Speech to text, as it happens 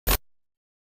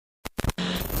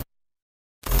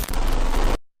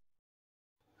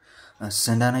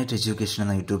Centaknight Education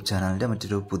എന്ന YouTube ചാനലിൻ്റെ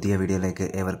മറ്റൊരു പുതിയ വീഡിയോയിലേക്ക്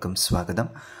ഏവർക്കും സ്വാഗതം.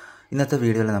 ഇന്നത്തെ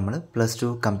വീഡിയോയിൽ നമ്മൾ +2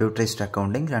 കമ്പ്യൂട്ടറൈസ്ഡ്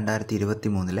അക്കൗണ്ടിംഗ്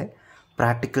 2023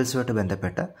 പ്രാക്ടിക്കൽസുമായിട്ട്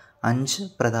ബന്ധപ്പെട്ട 5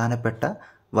 പ്രധാനപ്പെട്ട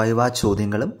വൈവാ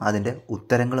ചോദ്യങ്ങളും അതിൻ്റെ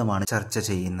ഉത്തരങ്ങളുമാണ് ചർച്ച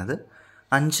ചെയ്യുന്നത്.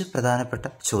 5 പ്രധാനപ്പെട്ട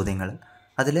ചോദ്യങ്ങൾ.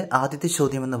 അതിൽ ആദ്യത്തെ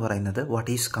ചോദ്യം എന്ന് പറയുന്നത്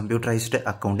what is computerised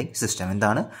accounting system?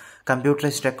 എന്താണ്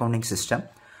കമ്പ്യൂട്ടറൈസ്ഡ് അക്കൗണ്ടിംഗ് സിസ്റ്റം?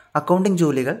 അക്കൗണ്ടിംഗ്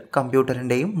ജോലികൾ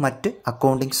കമ്പ്യൂട്ടറിൻ്റെയും മറ്റ്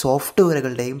അക്കൗണ്ടിംഗ്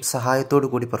സോഫ്റ്റ്വെയറുകളുടെയും സഹായത്തോടു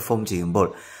കൂടി പെർഫോം ചെയ്യുമ്പോൾ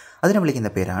അതിനെ വിളിക്കുന്ന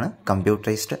പേരാണ്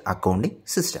കമ്പ്യൂട്ടറൈസ്ഡ് അക്കൗണ്ടിംഗ്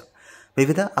സിസ്റ്റം.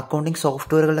 വിവിധ അക്കൗണ്ടിംഗ്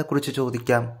സോഫ്റ്റ്വെയറുകളെ കുറിച്ച്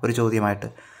ചോദിക്കാം ഒരു ചോദ്യമായിട്ട്.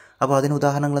 അപ്പോൾ അതിന്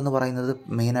ഉദാഹരണങ്ങളെന്ന് പറയുന്നത്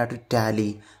മെയിനായിട്ട് ടാലി,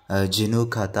 ജിനു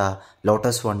ഖാത്ത,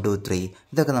 ലോട്ടസ് 1, 2, 3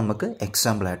 ഇതൊക്കെ നമുക്ക്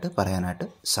എക്സാമ്പിളായിട്ട് പറയാനായിട്ട്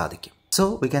സാധിക്കും. So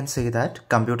we can say that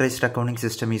computerized accounting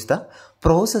system is the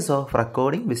process of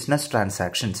recording business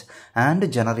transactions and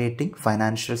generating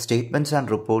financial statements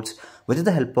and reports with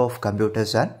the help of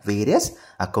computers and various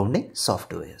accounting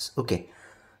softwares. Okay.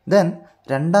 Then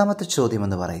രണ്ടാമത്തെ ചോദ്യം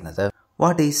എന്ന് പറയുന്നത്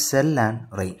what is cell and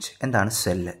range? എന്താണ്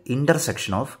cell?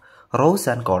 Intersection of rows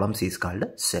and columns is called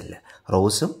cell.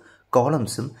 റോസും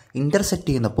കോളംസും intersect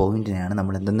ചെയ്യുന്ന പോയിന്റിനെയാണ്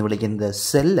നമ്മൾ എന്തെന്ന് വിളിക്കുന്നത്?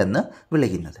 സെൽ എന്ന്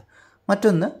വിളിക്കുന്നത്.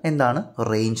 മറ്റൊന്ന് എന്താണ്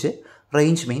range?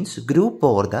 Range means group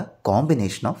or the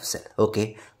combination of cell. Okay,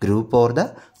 group or the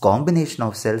combination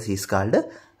of cells is called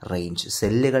range.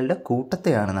 സെല്ലുകളുടെ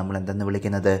കൂട്ടത്തെയാണ് നമ്മൾ എന്തെന്ന്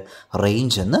വിളിക്കുന്നത്?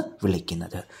 റേഞ്ച് എന്ന്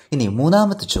വിളിക്കുന്നത്. ഇനി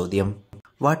മൂന്നാമത്തെ ചോദ്യം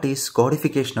what is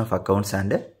codification of accounts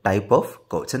and type of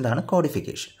codes? എന്താണ്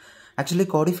കോഡിഫിക്കേഷൻ? ആക്ച്വലി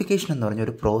കോഡിഫിക്കേഷൻ എന്ന് പറഞ്ഞ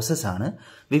ഒരു പ്രോസസ്സാണ്.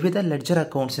 വിവിധ ലെഡ്ജർ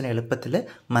അക്കൗണ്ട്സിനെ എളുപ്പത്തിൽ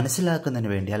മനസ്സിലാക്കുന്നതിന്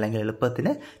വേണ്ടി അല്ലെങ്കിൽ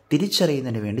എളുപ്പത്തിന്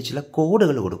തിരിച്ചറിയുന്നതിന് വേണ്ടി ചില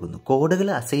കോഡുകൾ കൊടുക്കുന്നു. കോഡുകൾ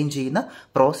അസൈൻ ചെയ്യുന്ന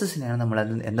പ്രോസസ്സിനെയാണ് നമ്മൾ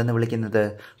എന്തെന്ന് വിളിക്കുന്നത്?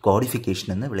 കോഡിഫിക്കേഷൻ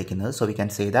എന്ന് വിളിക്കുന്നത്. So we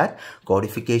can say that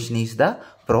codification is the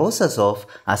process of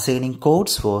assigning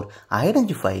codes for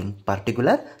identifying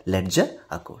particular ledger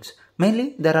accounts. Mainly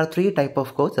there are 3 type of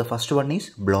codes. The first one is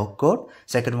block code,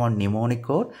 second one mnemonic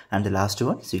code and the last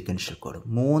one sequential code.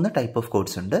 3 type of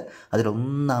codes ഉണ്ട്. അതിൽ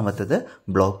ഒന്നാമത്തേത്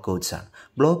block codes ആണ്.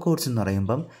 Block codes എന്ന്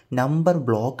പറയുമ്പം number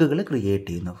ബ്ലോക്കുകൾ create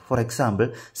ചെയ്യുന്നു. For example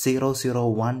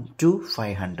 001 to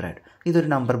 500 ഇതൊരു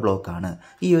number ബ്ലോക്കാണ്.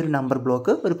 ഈ ഒരു നമ്പർ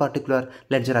ബ്ലോക്ക് ഒരു പർട്ടിക്കുലർ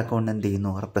ലെഡ്ജർ അക്കൗണ്ട് എന്ത്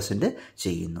ചെയ്യുന്നു? റെപ്രസെൻറ്റ്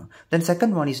ചെയ്യുന്നു. Then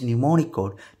second one is mnemonic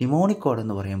code. Mnemonic code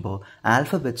എന്ന് പറയുമ്പോൾ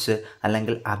ആൽഫബറ്റ്സ്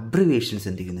അല്ലെങ്കിൽ അബ്രിവേഷൻസ്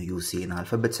എന്ത് ചെയ്യുന്നു? യൂസ് ചെയ്യുന്നു.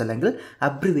 ആൽഫബറ്റ്സ് അല്ലെങ്കിൽ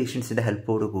അബ്രിവേഷൻസിൻ്റെ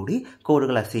ഹെൽപ്പോടു കൂടി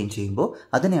കോഡുകൾ അസൈൻ ചെയ്യുമ്പോൾ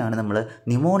അതിനെയാണ് നമ്മൾ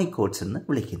ന്യൂമോണിക് കോഡ്സ് എന്ന്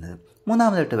വിളിക്കുന്നത്.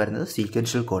 മൂന്നാമതായിട്ട് വരുന്നത്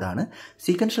സീക്വൻഷ്യൽ കോഡാണ്.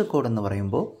 സീക്വൻഷ്യൽ കോഡ് എന്ന്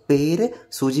പറയുമ്പോൾ പേര്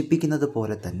സൂചിപ്പിക്കുന്നത്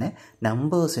പോലെ തന്നെ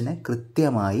നമ്പേഴ്സിനെ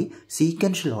കൃത്യമായി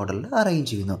സീക്വൻഷ്യൽ ഓർഡറിൽ അറേഞ്ച്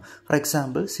ചെയ്യുന്നു. ഫോർ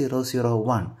എക്സാമ്പിൾ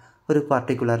 001 ഒരു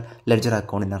പർട്ടിക്കുലർ ലെഡ്ജർ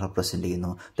അക്കൗണ്ടിനെ റെപ്രസെൻറ്റ്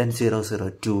ചെയ്യുന്നു. ദെൻ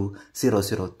 002,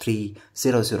 003,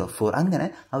 004 അങ്ങനെ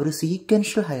ആ ഒരു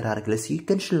സീക്വൻഷ്യൽ ഹൈറാർക്കിയിൽ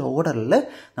സീക്വൻഷ്യൽ ഓർഡറിൽ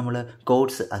നമ്മൾ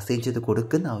കോഡ്സ് അസൈൻ ചെയ്ത്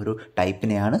കൊടുക്കുന്ന ആ ഒരു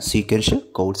ടൈപ്പിനെയാണ് സീക്വൻഷ്യൽ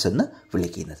കോഡ്സ് എന്ന്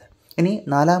വിളിക്കുന്നത്. ഇനി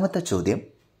നാലാമത്തെ ചോദ്യം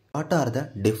what are the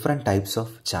different types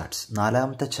of charts?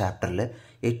 നാലാമത്തെ ചാപ്റ്ററിൽ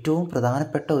ഏറ്റവും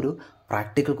പ്രധാനപ്പെട്ട ഒരു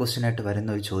പ്രാക്ടിക്കൽ ക്വസ്റ്റ്യൻ ആയിട്ട് വരുന്ന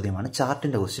ഒരു ചോദ്യമാണ്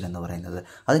ചാർട്ടിൻ്റെ ക്വസ്റ്റ്യൻ എന്ന് പറയുന്നത്.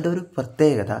 അതിൻ്റെ ഒരു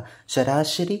പ്രത്യേകത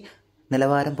ശരാശരി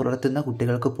നിലവാരം പുലർത്തുന്ന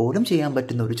കുട്ടികൾക്ക് പോലും ചെയ്യാൻ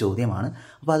പറ്റുന്ന ഒരു ചോദ്യമാണ്.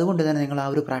 അപ്പോൾ അതുകൊണ്ട് തന്നെ നിങ്ങൾ ആ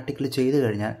ഒരു പ്രാക്ടിക്കൽ ചെയ്ത്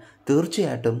കഴിഞ്ഞാൽ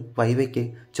തീർച്ചയായിട്ടും വൈവയ്ക്ക്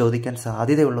ചോദിക്കാൻ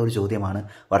സാധ്യതയുള്ള ഒരു ചോദ്യമാണ്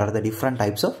what are the different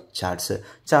types of charts.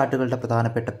 ചാർട്ടുകളുടെ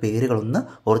പ്രധാനപ്പെട്ട പേരുകളൊന്ന്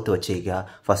ഓർത്ത് വച്ചേക്കുക.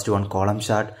 First one column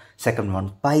chart, second one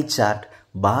pie chart,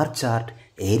 bar chart,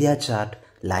 area chart,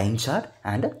 line chart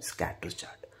and scatter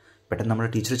chart. പെട്ടെന്ന് നമ്മുടെ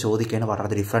ടീച്ചർ ചോദിക്കുകയാണ് what are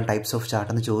the different types of chart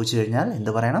എന്ന് ചോദിച്ചു കഴിഞ്ഞാൽ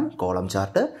എന്ത് പറയണം? Column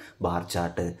chart, bar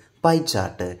chart, pie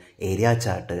chart, area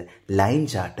chart, line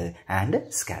chart and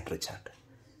scatter chart.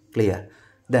 Clear?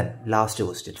 Then last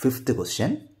question, 5th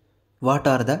question what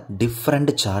are the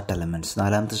different chart elements?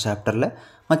 നാലാമത്തെ ചാപ്റ്ററിലെ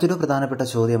മറ്റൊരു പ്രധാനപ്പെട്ട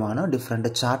ചോദ്യമാണ്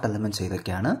different chart elements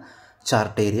ഏതൊക്കെയാണ്?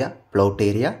 Chart area, plot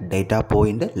area, data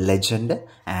point, legend,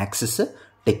 axis,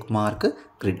 tick mark,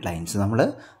 grid lines. നമ്മൾ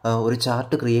ഒരു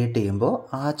chart create ചെയ്യുമ്പോൾ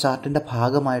ആ ചാർട്ടിൻ്റെ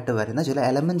ഭാഗമായിട്ട് വരുന്ന ചില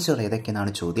എലമെൻറ്റ്സുകൾ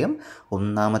ഏതൊക്കെയാണ് ചോദ്യം.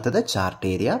 ഒന്നാമത്തത് chart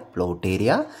area, plot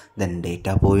area, then data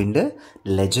point,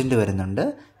 legend വരുന്നുണ്ട്,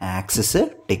 axis,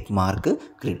 tick mark,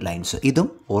 grid lines. ഇതും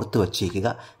ഓർത്ത് വച്ചിരിക്കുക.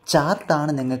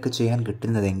 ചാർട്ടാണ് നിങ്ങൾക്ക് ചെയ്യാൻ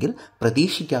കിട്ടുന്നതെങ്കിൽ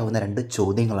പ്രതീക്ഷിക്കാവുന്ന 2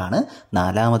 ചോദ്യങ്ങളാണ്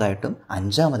നാലാമതായിട്ടും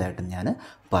അഞ്ചാമതായിട്ടും ഞാൻ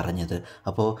പറഞ്ഞത്.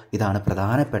 അപ്പോൾ ഇതാണ്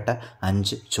പ്രധാനപ്പെട്ട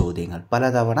 5 ചോദ്യങ്ങൾ.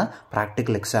 പലതവണ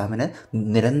പ്രാക്ടിക്കൽ എക്സാമിന്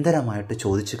നിരന്തരമായിട്ട്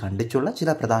ചോദിച്ച് കണ്ടിട്ടുള്ള ചില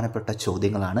പ്രധാനപ്പെട്ട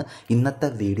ചോദ്യങ്ങളാണ് ഇന്നത്തെ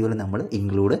വീഡിയോയിൽ നമ്മൾ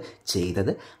ഇൻക്ലൂഡ്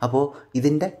ചെയ്തത്. അപ്പോൾ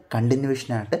ഇതിൻ്റെ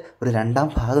കണ്ടിന്യൂഷനായിട്ട് ഒരു 2ാം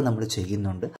ഭാഗം നമ്മൾ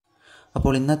ചെയ്യുന്നുണ്ട്.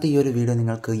 അപ്പോൾ ഇന്നത്തെ ഈ ഒരു വീഡിയോ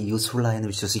നിങ്ങൾക്ക് യൂസ്ഫുള്ളായെന്ന്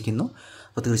വിശ്വസിക്കുന്നു.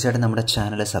 അപ്പോൾ തീർച്ചയായിട്ടും നമ്മുടെ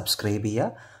ചാനൽ സബ്സ്ക്രൈബ്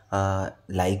ചെയ്യുക,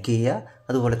 ലൈക്ക് ചെയ്യുക,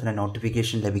 അതുപോലെ തന്നെ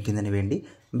നോട്ടിഫിക്കേഷൻ ലഭിക്കുന്നതിന് വേണ്ടി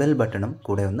ബെൽ ബട്ടണും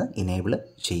കൂടെ ഒന്ന് ഇനേബിൾ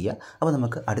ചെയ്യുക. അപ്പോൾ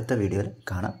നമുക്ക് അടുത്ത വീഡിയോയിൽ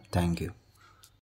കാണാം. Thank you.